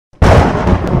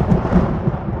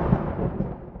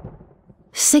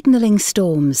Signaling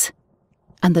storms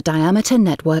and the diameter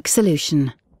network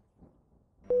solution.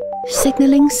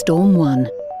 Signaling Storm 1,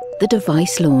 the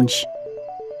device launch.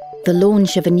 The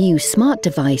launch of a new smart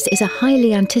device is a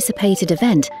highly anticipated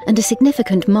event and a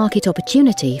significant market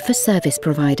opportunity for service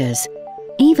providers.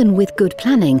 Even with good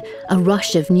planning, a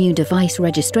rush of new device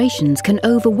registrations can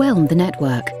overwhelm the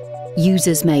network.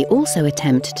 Users may also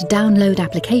attempt to download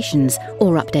applications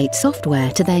or update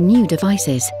software to their new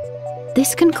devices.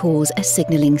 This can cause a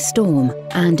signaling storm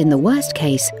and, in the worst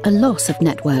case, a loss of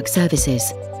network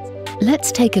services.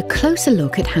 Let's take a closer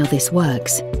look at how this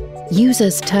works.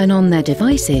 Users turn on their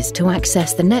devices to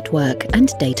access the network and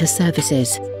data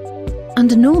services.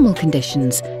 Under normal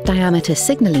conditions, diameter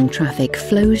signaling traffic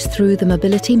flows through the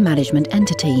Mobility Management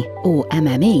Entity, or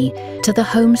MME, to the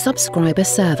Home Subscriber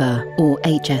Server, or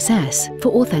HSS,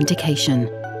 for authentication.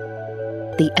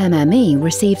 The MME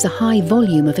receives a high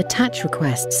volume of attach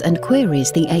requests and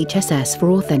queries the HSS for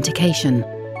authentication.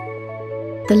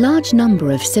 The large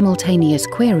number of simultaneous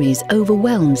queries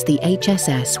overwhelms the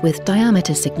HSS with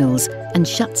diameter signals and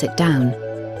shuts it down.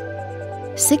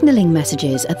 Signaling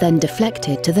messages are then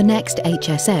deflected to the next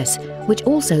HSS, which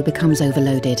also becomes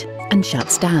overloaded and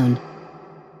shuts down.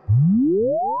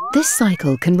 This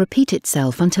cycle can repeat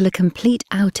itself until a complete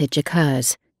outage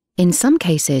occurs. In some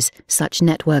cases, such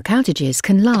network outages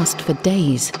can last for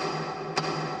days.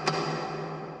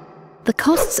 The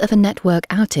costs of a network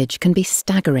outage can be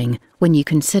staggering when you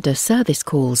consider service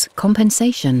calls,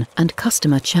 compensation, and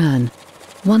customer churn.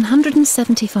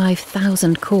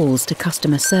 175,000 calls to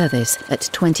customer service at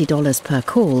 $20 per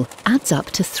call adds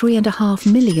up to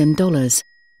 $3.5 million.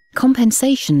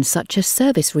 Compensation such as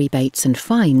service rebates and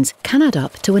fines can add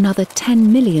up to another $10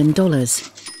 million.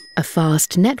 A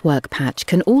fast network patch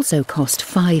can also cost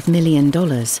 $5 million.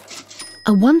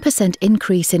 A 1%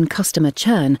 increase in customer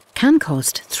churn can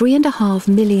cost $3.5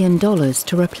 million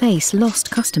to replace lost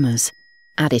customers.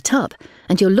 Add it up,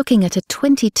 and you're looking at a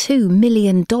 $22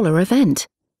 million event.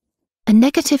 A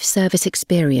negative service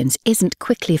experience isn't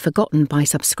quickly forgotten by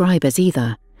subscribers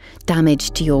either.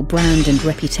 Damage to your brand and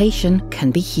reputation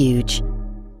can be huge.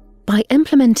 By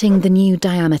implementing the new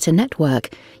diameter network,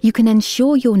 you can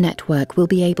ensure your network will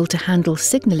be able to handle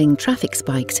signaling traffic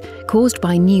spikes caused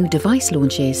by new device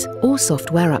launches or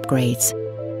software upgrades.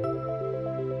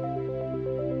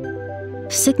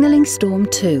 Signaling Storm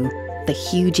 2, the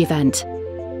huge event.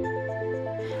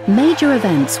 Major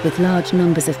events with large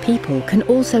numbers of people can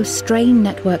also strain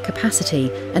network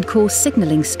capacity and cause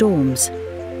signaling storms.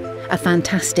 A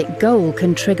fantastic goal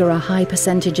can trigger a high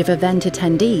percentage of event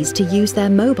attendees to use their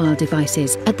mobile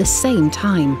devices at the same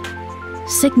time.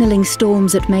 Signaling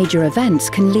storms at major events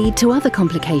can lead to other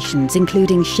complications,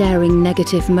 including sharing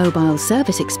negative mobile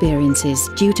service experiences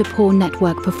due to poor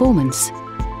network performance.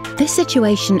 This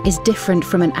situation is different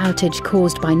from an outage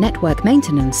caused by network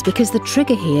maintenance because the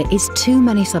trigger here is too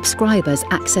many subscribers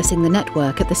accessing the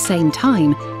network at the same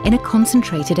time in a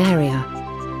concentrated area.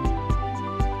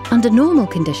 Under normal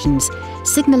conditions,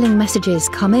 signaling messages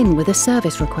come in with a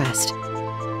service request.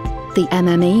 The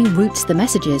MME routes the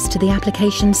messages to the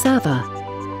application server.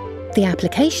 The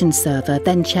application server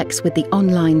then checks with the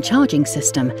online charging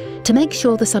system to make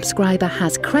sure the subscriber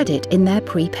has credit in their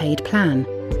prepaid plan.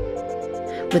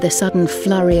 With a sudden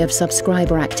flurry of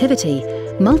subscriber activity,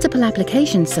 multiple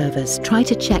application servers try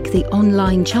to check the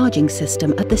online charging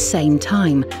system at the same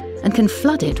time and can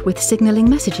flood it with signaling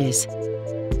messages.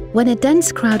 When a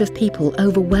dense crowd of people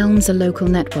overwhelms a local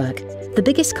network, the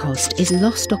biggest cost is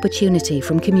lost opportunity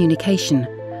from communication,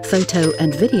 photo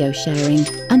and video sharing,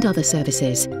 and other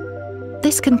services.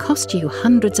 This can cost you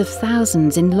hundreds of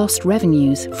thousands in lost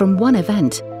revenues from one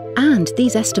event, and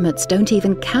these estimates don't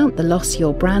even count the loss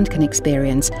your brand can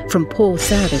experience from poor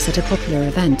service at a popular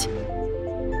event.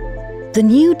 The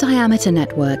new diameter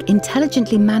network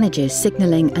intelligently manages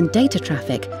signaling and data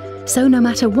traffic, so no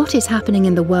matter what is happening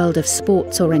in the world of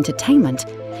sports or entertainment,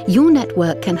 your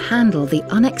network can handle the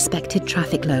unexpected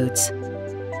traffic loads.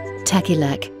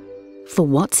 Tekelec, for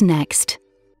what's next?